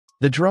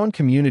The drone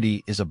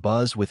community is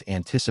abuzz with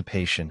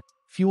anticipation,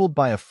 fueled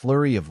by a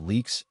flurry of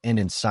leaks and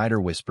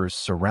insider whispers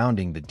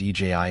surrounding the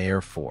DJI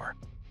Air 4.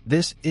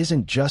 This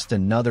isn't just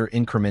another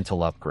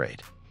incremental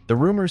upgrade. The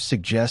rumors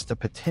suggest a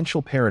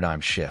potential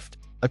paradigm shift,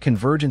 a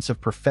convergence of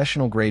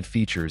professional-grade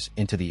features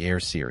into the Air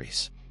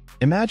series.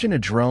 Imagine a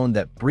drone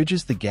that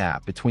bridges the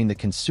gap between the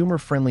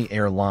consumer-friendly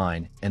Air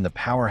line and the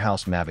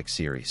powerhouse Mavic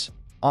series,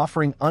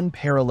 offering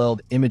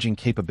unparalleled imaging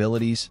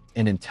capabilities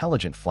and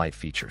intelligent flight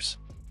features.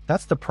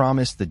 That's the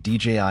promise the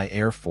DJI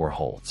Air 4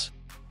 holds.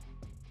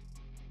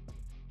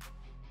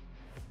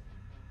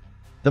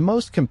 The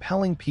most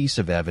compelling piece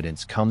of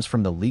evidence comes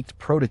from the leaked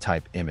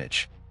prototype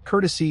image,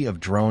 courtesy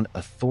of drone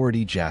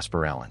authority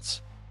Jasper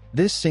Allen's.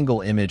 This single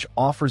image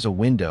offers a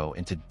window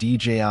into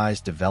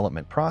DJI's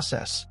development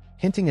process,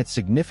 hinting at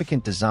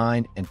significant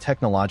design and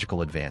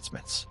technological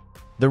advancements.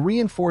 The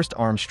reinforced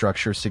arm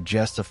structure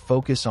suggests a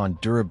focus on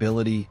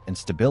durability and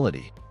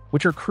stability,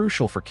 which are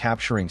crucial for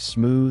capturing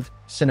smooth,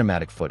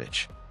 cinematic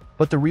footage.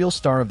 But the real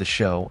star of the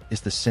show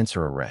is the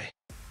sensor array.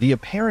 The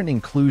apparent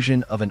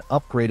inclusion of an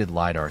upgraded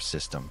LiDAR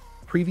system,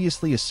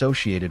 previously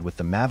associated with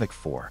the Mavic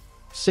 4,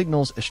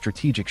 signals a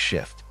strategic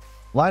shift.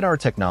 LiDAR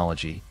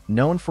technology,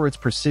 known for its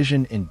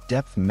precision in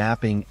depth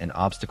mapping and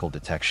obstacle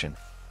detection,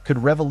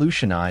 could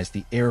revolutionize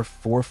the Air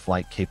 4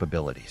 flight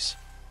capabilities.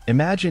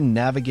 Imagine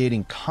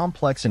navigating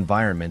complex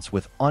environments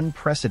with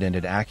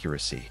unprecedented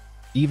accuracy,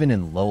 even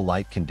in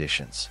low-light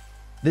conditions.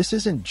 This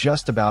isn't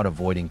just about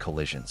avoiding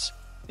collisions.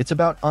 It's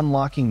about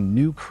unlocking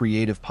new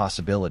creative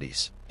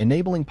possibilities,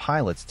 enabling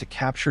pilots to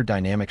capture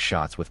dynamic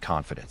shots with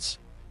confidence.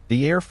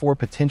 The Air 4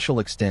 potential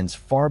extends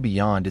far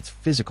beyond its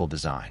physical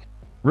design.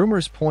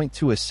 Rumors point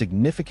to a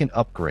significant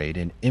upgrade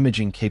in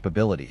imaging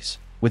capabilities,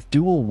 with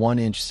dual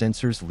 1-inch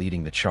sensors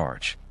leading the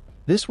charge.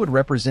 This would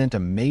represent a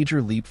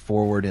major leap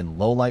forward in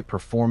low-light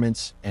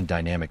performance and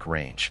dynamic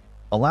range,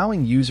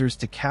 allowing users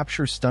to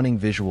capture stunning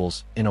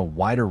visuals in a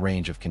wider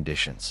range of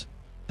conditions.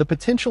 The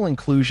potential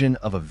inclusion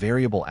of a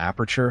variable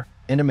aperture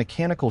and a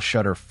mechanical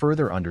shutter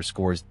further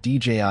underscores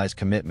DJI's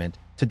commitment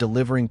to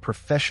delivering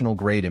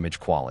professional-grade image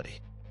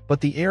quality.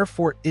 But the Air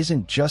 4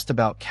 isn't just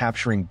about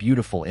capturing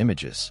beautiful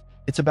images,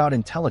 it's about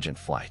intelligent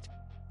flight.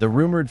 The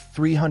rumored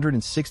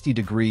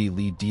 360-degree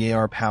lead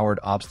DAR-powered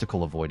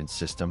obstacle avoidance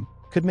system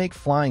could make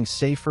flying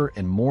safer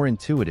and more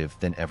intuitive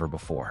than ever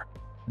before.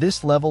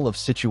 This level of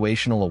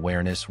situational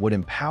awareness would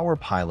empower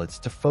pilots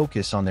to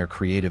focus on their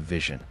creative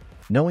vision,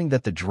 knowing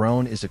that the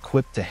drone is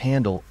equipped to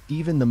handle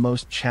even the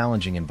most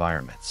challenging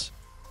environments.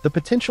 The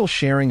potential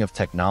sharing of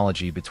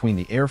technology between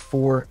the Air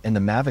 4 and the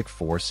Mavic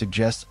 4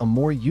 suggests a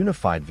more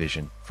unified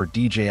vision for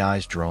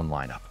DJI's drone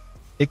lineup.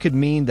 It could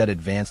mean that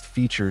advanced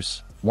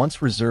features,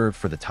 once reserved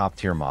for the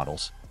top-tier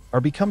models, are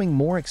becoming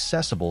more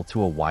accessible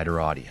to a wider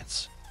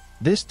audience.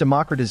 This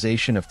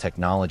democratization of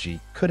technology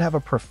could have a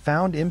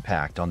profound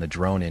impact on the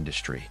drone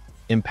industry,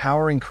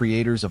 empowering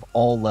creators of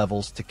all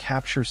levels to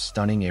capture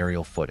stunning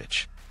aerial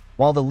footage.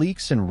 While the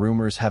leaks and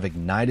rumors have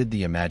ignited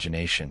the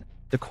imagination,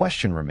 the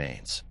question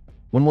remains: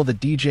 when will the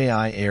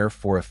DJI Air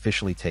 4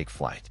 officially take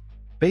flight?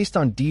 Based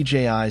on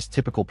DJI's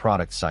typical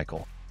product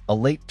cycle, a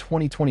late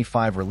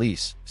 2025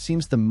 release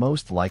seems the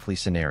most likely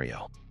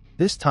scenario.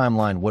 This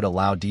timeline would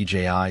allow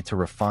DJI to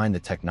refine the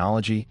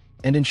technology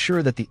and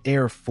ensure that the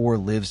Air 4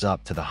 lives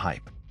up to the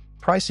hype.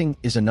 Pricing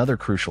is another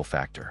crucial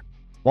factor.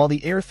 While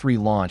the Air 3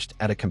 launched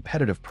at a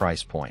competitive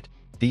price point,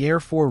 the Air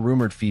 4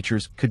 rumored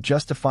features could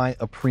justify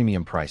a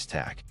premium price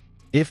tag.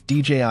 If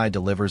DJI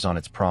delivers on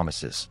its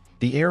promises,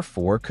 the Air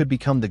 4 could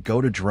become the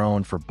go-to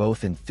drone for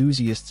both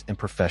enthusiasts and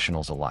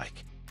professionals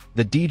alike.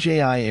 The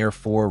DJI Air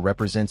 4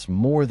 represents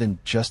more than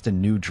just a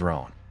new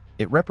drone.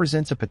 It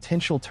represents a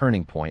potential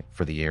turning point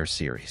for the Air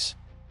series.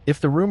 If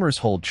the rumors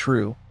hold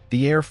true,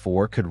 the Air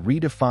 4 could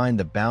redefine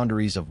the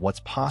boundaries of what's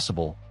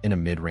possible in a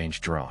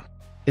mid-range drone.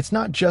 It's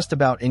not just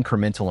about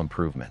incremental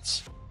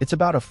improvements. It's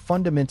about a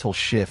fundamental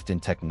shift in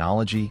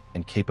technology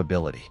and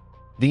capability.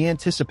 The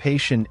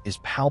anticipation is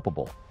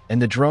palpable,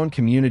 and the drone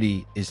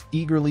community is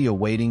eagerly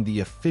awaiting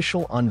the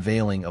official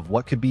unveiling of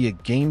what could be a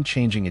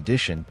game-changing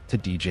addition to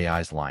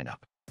DJI's lineup.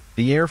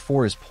 The Air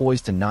 4 is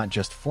poised to not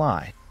just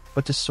fly,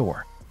 but to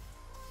soar.